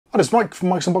Hi, it's Mike from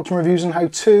Mike's Unboxing Reviews and How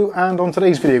To, and on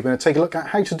today's video we're going to take a look at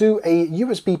how to do a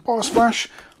USB BIOS flash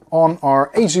on our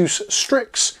ASUS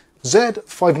Strix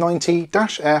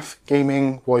Z590-F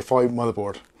gaming Wi-Fi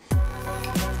motherboard.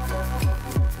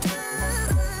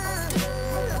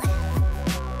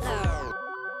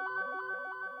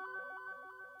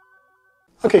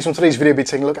 Okay, so in today's video we'll be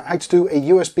taking a look at how to do a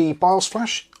USB BIOS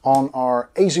flash on our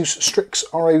ASUS Strix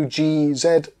ROG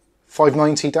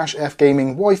Z590-F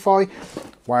gaming Wi-Fi.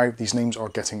 Wow, these names are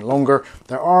getting longer.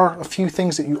 There are a few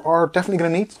things that you are definitely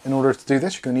going to need in order to do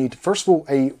this. You're going to need, first of all,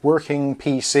 a working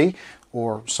PC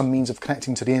or some means of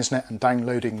connecting to the internet and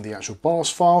downloading the actual BIOS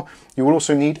file. You will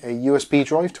also need a USB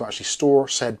drive to actually store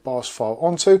said BIOS file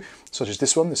onto, such as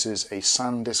this one. This is a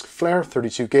SanDisk Flare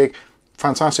 32 gig.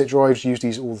 Fantastic drives, use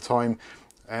these all the time.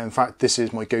 In fact, this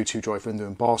is my go-to drive when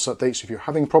doing BIOS updates. So if you're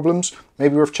having problems,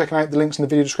 maybe worth checking out the links in the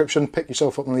video description. Pick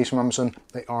yourself up on these from Amazon.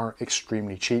 They are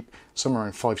extremely cheap, somewhere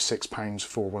around £5–6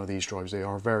 for one of these drives. They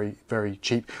are very, very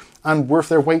cheap and worth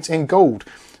their weight in gold.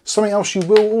 Something else you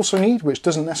will also need, which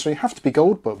doesn't necessarily have to be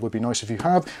gold, but would be nice if you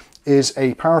have, is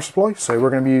a power supply. So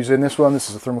we're going to be using this one. This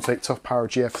is a Thermaltake Tough Power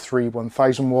GF3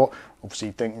 1000 watt. Obviously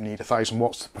you don't need 1000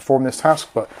 watts to perform this task,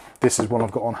 but this is one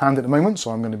I've got on hand at the moment,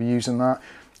 so I'm going to be using that.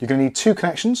 You're going to need two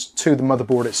connections to the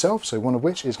motherboard itself, so one of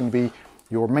which is going to be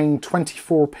your main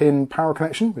 24-pin power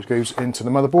connection, which goes into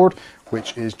the motherboard,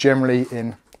 which is generally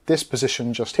in this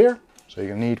position just here. So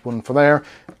you're going to need one for there.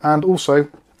 And also,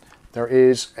 there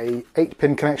is a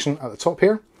 8-pin connection at the top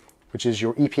here, which is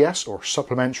your EPS, or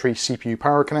supplementary CPU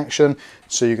power connection.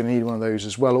 So you're going to need one of those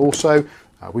as well also.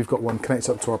 We've got one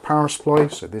connected up to our power supply,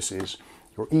 so this is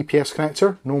your EPS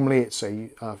connector. Normally it's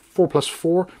a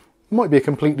 4+4. Might be a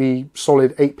completely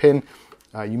solid 8-pin.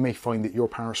 You may find that your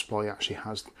power supply actually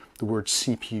has the word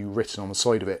CPU written on the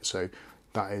side of it, so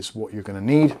that is what you're going to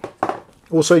need.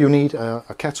 Also, you'll need a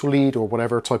kettle lead or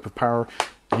whatever type of power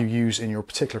you use in your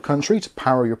particular country to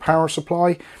power your power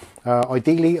supply.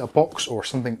 Ideally, a box or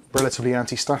something relatively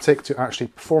anti-static to actually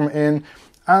perform it in,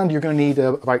 and you're going to need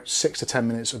about 6 to 10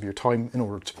 minutes of your time in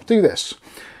order to do this.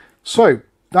 So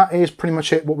that is pretty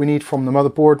much it, what we need from the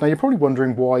motherboard. Now you're probably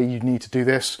wondering why you need to do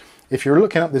this. If you're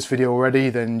looking at this video already,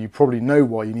 then you probably know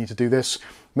why you need to do this.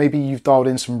 Maybe you've dialed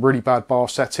in some really bad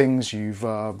BIOS settings, you've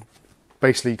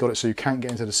basically got it so you can't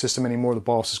get into the system anymore, the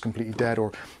BIOS is completely dead,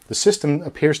 or the system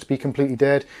appears to be completely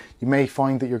dead. You may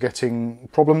find that you're getting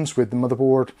problems with the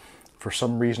motherboard for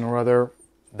some reason or other.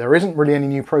 There isn't really any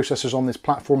new processors on this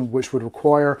platform which would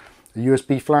require a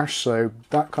USB flash, so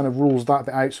that kind of rules that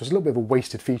bit out. So it's a little bit of a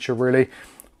wasted feature really.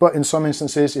 But in some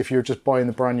instances, if you're just buying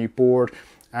the brand new board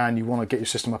and you want to get your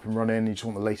system up and running, you just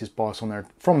want the latest BIOS on there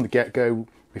from the get-go,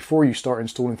 before you start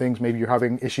installing things, maybe you're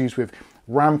having issues with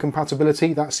RAM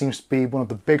compatibility. That seems to be one of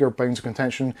the bigger bones of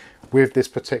contention with this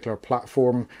particular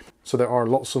platform. So there are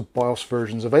lots of BIOS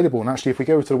versions available. And actually, if we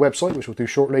go over to the website, which we'll do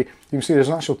shortly, you can see there's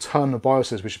an actual ton of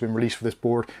BIOSes which have been released for this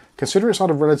board. Consider it's had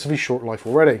a relatively short life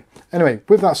already. Anyway,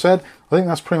 with that said, I think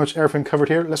that's pretty much everything covered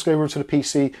here. Let's go over to the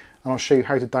PC and I'll show you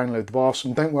how to download the BIOS.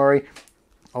 And don't worry,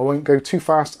 I won't go too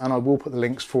fast, and I will put the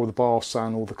links for the BIOS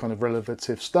and all the kind of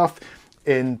relative stuff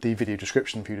in the video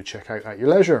description for you to check out at your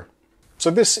leisure.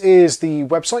 So this is the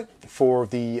website for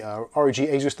the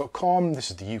rogasus.com.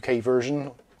 This is the UK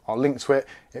version. I'll link to it.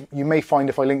 You may find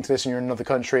if I link to this and you're in another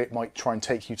country, it might try and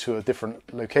take you to a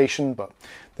different location, but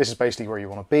this is basically where you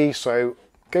want to be. So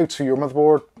go to your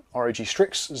motherboard, ROG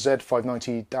Strix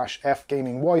Z590-F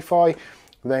gaming Wi-Fi.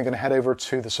 We're then going to head over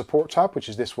to the support tab, which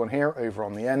is this one here over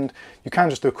on the end. You can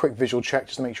just do a quick visual check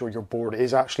just to make sure your board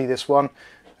is actually this one.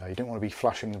 You don't want to be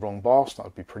flashing the wrong BIOS, that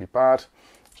would be pretty bad.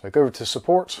 So go over to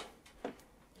support,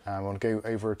 and we want to go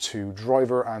over to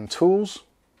driver and tools.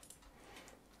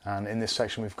 And in this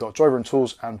section we've got driver and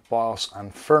tools and BIOS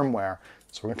and firmware.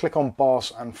 So we're going to click on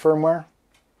BIOS and firmware,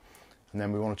 and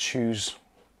then we want to choose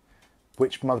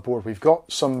which motherboard we've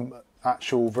got. Some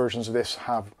actual versions of this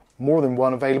have more than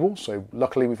one available, so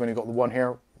luckily we've only got the one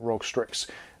here, ROG Strix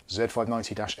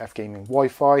Z590-F gaming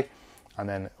Wi-Fi, and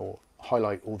then it'll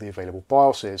highlight all the available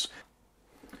BIOSes.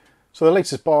 So the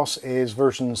latest BIOS is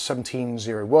version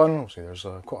 17.01. Obviously there's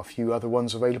quite a few other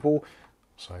ones available,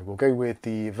 so we'll go with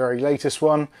the very latest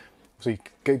one. So you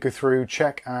go through,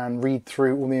 check and read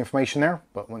through all the information there,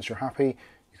 but once you're happy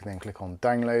you can then click on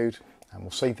download, and we'll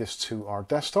save this to our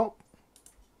desktop.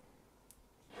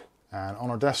 And on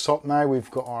our desktop now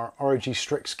we've got our ROG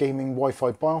Strix gaming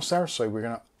Wi-Fi BIOS there, so we're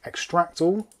going to extract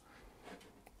all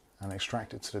and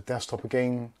extract it to the desktop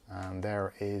again, and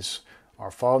there is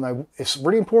our file. Now it's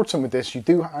really important with this, you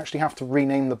do actually have to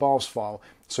rename the BIOS file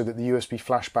so that the USB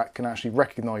flashback can actually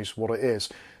recognize what it is.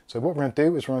 So what we're going to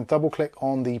do is we're going to double click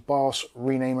on the BIOS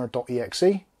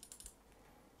renamer.exe,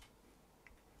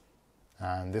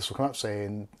 And this will come up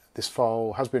saying this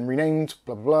file has been renamed,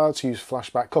 blah, blah, blah, to use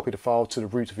flashback. Copy the file to the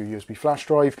root of your USB flash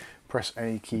drive. Press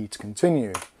any key to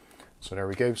continue. So there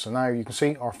we go. So now you can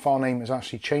see our file name is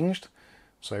actually changed.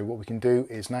 So what we can do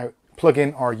is now plug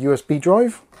in our USB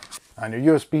drive. And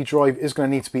your USB drive is going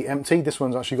to need to be empty. This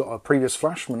one's actually got a previous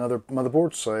flash from another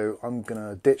motherboard, so I'm going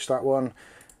to ditch that one.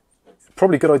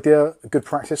 Probably a good idea, a good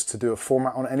practice to do a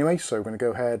format on it anyway. So we're going to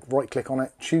go ahead, right click on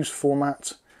it, choose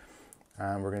format,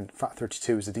 and we're going to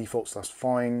FAT32 is the default, so that's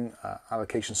fine.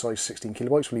 Allocation size 16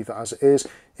 kilobytes, we'll leave that as it is.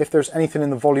 If there's anything in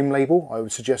the volume label, I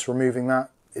would suggest removing that.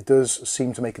 It does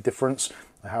seem to make a difference.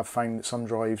 I have found that some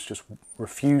drives just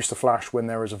refuse to flash when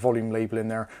there is a volume label in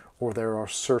there, or there are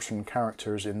certain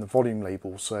characters in the volume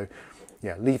label. So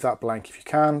yeah, leave that blank if you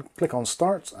can. Click on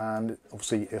start, and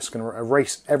obviously it's going to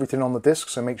erase everything on the disk,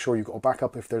 so make sure you've got a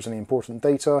backup if there's any important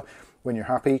data. When you're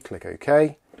happy, click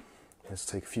OK. Let's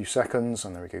take a few seconds,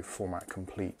 and there we go, format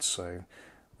complete. So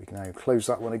we can now close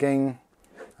that one again,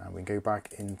 and we can go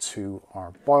back into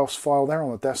our BIOS file there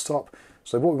on the desktop.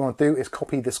 So what we want to do is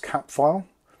copy this cap file.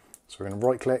 So we're going to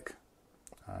right click,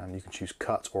 and you can choose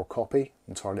cut or copy,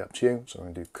 entirely up to you. So we're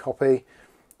going to do copy,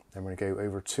 then we're going to go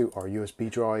over to our USB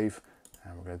drive,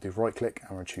 and we're going to do right click,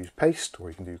 and we're going to choose paste, or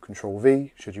you can do Control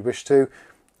V should you wish to.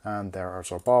 And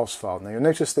there's our BIOS file. Now you'll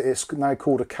notice that it's now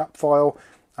called a cap file,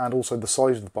 and also the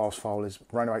size of the BIOS file is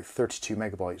around about 32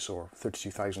 megabytes, or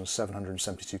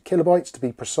 32,772 kilobytes to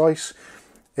be precise.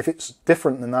 If it's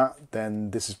different than that,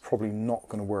 then this is probably not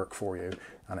going to work for you,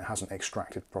 and it hasn't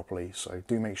extracted properly. So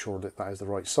do make sure that that is the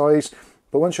right size.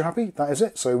 But once you're happy, that is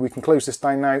it. So we can close this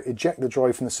down now, eject the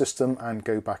drive from the system, and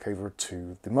go back over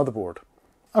to the motherboard.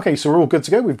 Okay, so we're all good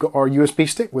to go. We've got our USB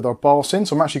stick with our BIOS in,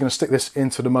 so I'm actually going to stick this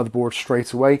into the motherboard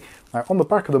straight away. Now on the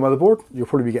back of the motherboard, you'll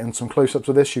probably be getting some close-ups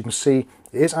of this. You can see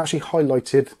it is actually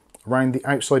highlighted around the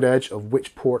outside edge of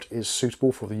which port is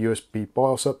suitable for the USB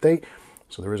BIOS update.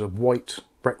 So there is a white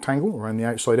rectangle around the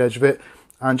outside edge of it,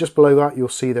 and just below that you'll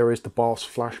see there is the BIOS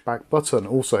flashback button,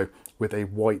 also with a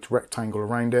white rectangle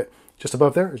around it. Just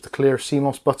above there is the clear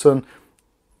CMOS button.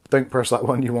 Don't press that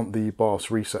one, you want the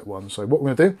BIOS reset one. So what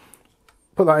we're going to do,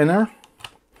 put that in there.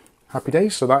 Happy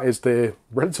days. So that is the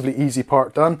relatively easy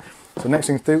part done. So the next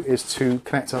thing to do is to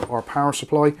connect up our power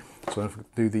supply. So if we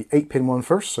do the 8-pin one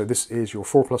first, so this is your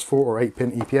 4+4 or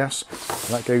 8-pin EPS.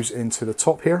 And that goes into the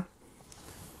top here.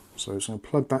 So just going to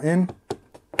plug that in.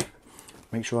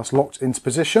 Make sure that's locked into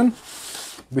position.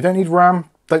 We don't need RAM,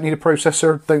 don't need a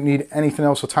processor, don't need anything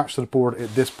else attached to the board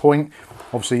at this point.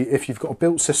 Obviously, if you've got a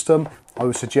built system, I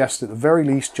would suggest at the very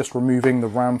least just removing the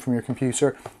RAM from your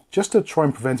computer, just to try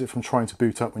and prevent it from trying to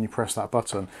boot up when you press that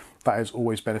button. That is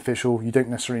always beneficial. You don't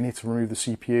necessarily need to remove the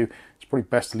CPU. It's probably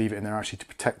best to leave it in there actually to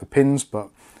protect the pins, but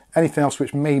anything else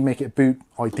which may make it boot,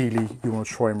 ideally you want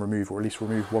to try and remove, or at least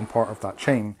remove one part of that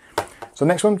chain. So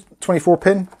next one,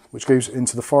 24-pin, which goes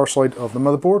into the far side of the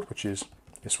motherboard, which is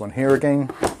this one here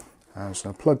again. I'm just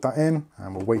going to plug that in,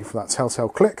 and we'll wait for that telltale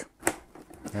click.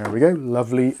 There we go,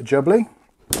 lovely jubbly.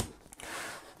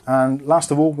 And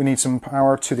last of all, we need some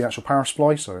power to the actual power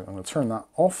supply, so I'm going to turn that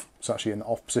off. It's actually in the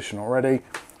off position already.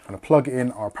 I'm going to plug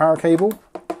in our power cable.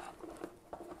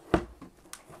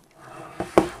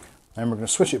 And we're going to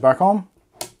switch it back on.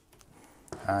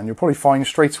 And you'll probably find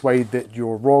straight away that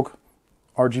your ROG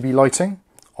RGB lighting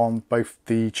on both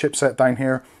the chipset down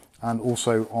here and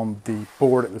also on the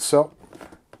board itself,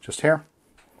 just here.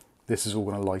 This is all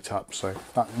going to light up, so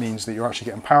that means that you're actually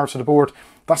getting power to the board.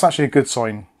 That's actually a good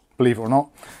sign, believe it or not.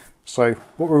 So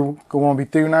what we're going to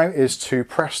do now is to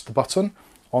press the button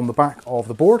on the back of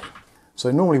the board. So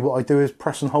normally what I do is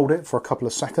press and hold it for a couple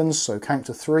of seconds, so count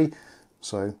to 3.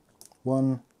 So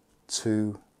 1,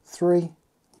 2, 3,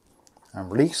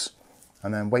 and release,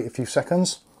 and then wait a few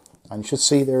seconds. And you should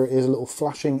see there is a little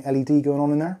flashing LED going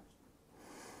on in there.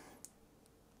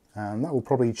 And that will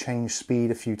probably change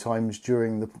speed a few times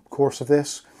during the course of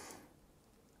this.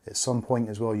 At some point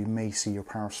as well, you may see your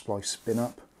power supply spin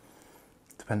up,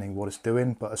 depending what it's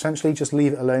doing. But essentially, just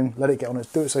leave it alone, let it get on it,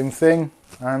 do its own thing,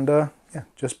 and yeah,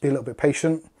 just be a little bit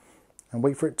patient and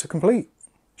wait for it to complete.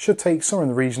 Should take somewhere in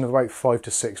the region of about 5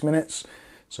 to 6 minutes.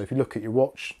 So if you look at your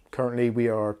watch, currently we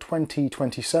are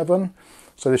 20:27.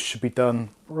 So this should be done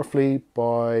roughly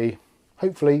by,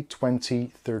 hopefully,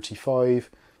 20:35,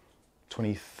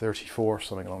 20:34,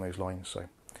 something along those lines. So,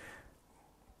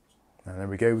 and there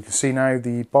we go. We can see now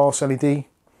the BIOS LED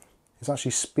is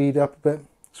actually speed up a bit.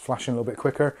 It's flashing a little bit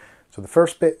quicker. So the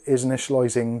first bit is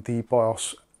initializing the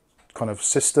BIOS kind of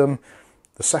system.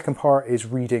 The second part is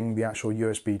reading the actual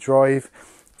USB drive.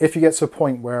 If you get to a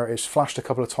point where it's flashed a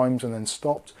couple of times and then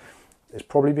stopped, it's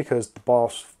probably because the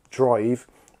BIOS drive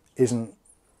isn't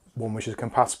one which is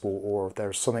compatible, or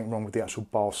there's something wrong with the actual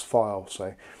BIOS file.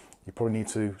 So you probably need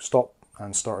to stop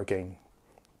and start again.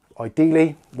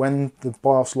 Ideally, when the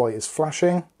BIOS light is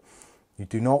flashing, you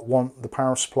do not want the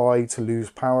power supply to lose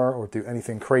power or do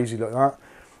anything crazy like that.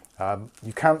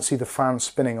 You can't see the fan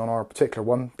spinning on our particular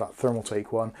one, that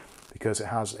Thermaltake one, because it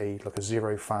has like a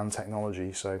zero fan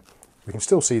technology. So we can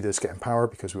still see this getting power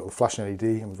because we've got the flashing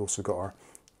LED and we've also got our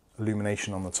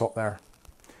illumination on the top there.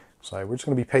 So we're just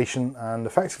going to be patient, and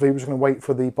effectively we're just going to wait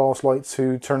for the BIOS light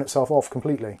to turn itself off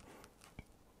completely.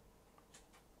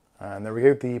 And there we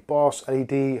go, the BIOS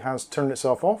LED has turned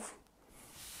itself off.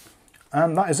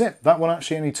 And that is it. That one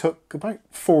actually only took about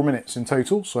 4 minutes in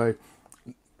total, so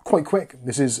quite quick.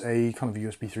 This is a kind of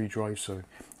USB 3 drive, so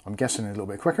I'm guessing a little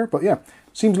bit quicker. But yeah,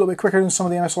 seems a little bit quicker than some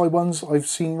of the MSI ones I've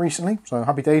seen recently, so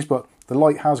happy days. But the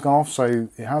light has gone off, so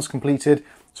it has completed.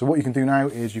 So what you can do now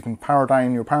is you can power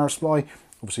down your power supply.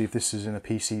 Obviously, if this is in a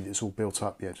PC that's all built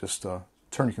up, yeah, just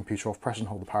turn your computer off, press and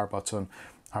hold the power button,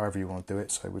 however you want to do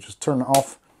it. So we'll just turn it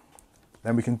off.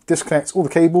 Then we can disconnect all the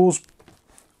cables.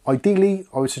 Ideally,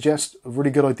 I would suggest a really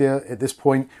good idea at this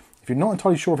point, if you're not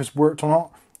entirely sure if it's worked or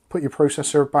not, put your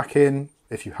processor back in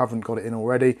if you haven't got it in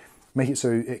already. Make it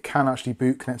so it can actually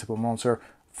boot, connect to a monitor,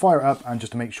 fire it up, and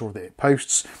just to make sure that it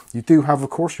posts. You do have, of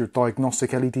course, your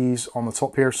diagnostic LEDs on the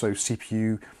top here, so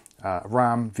CPU,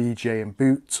 RAM, VGA, and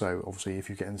boot. So obviously, if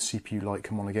you're getting the CPU light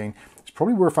come on again, it's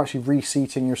probably worth actually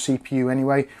reseating your CPU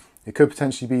anyway. It could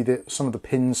potentially be that some of the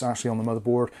pins actually on the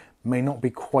motherboard may not be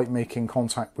quite making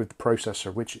contact with the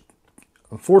processor, which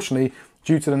unfortunately,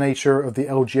 due to the nature of the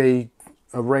LGA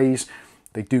arrays,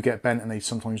 they do get bent and they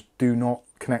sometimes do not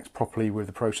connect properly with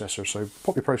the processor. So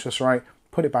pop your processor out,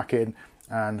 put it back in,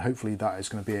 and hopefully that is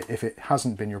going to be it if it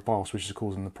hasn't been your BIOS, which is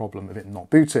causing the problem of it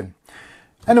not booting.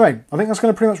 Anyway, I think that's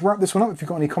going to pretty much wrap this one up. If you've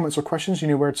got any comments or questions, you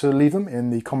know where to leave them in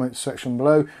the comments section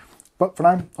below. But for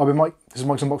now, I've been Mike. This is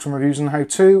Mike's Unboxing Reviews and How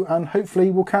To, and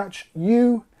hopefully we'll catch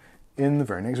you in the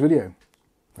very next video.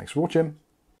 Thanks for watching.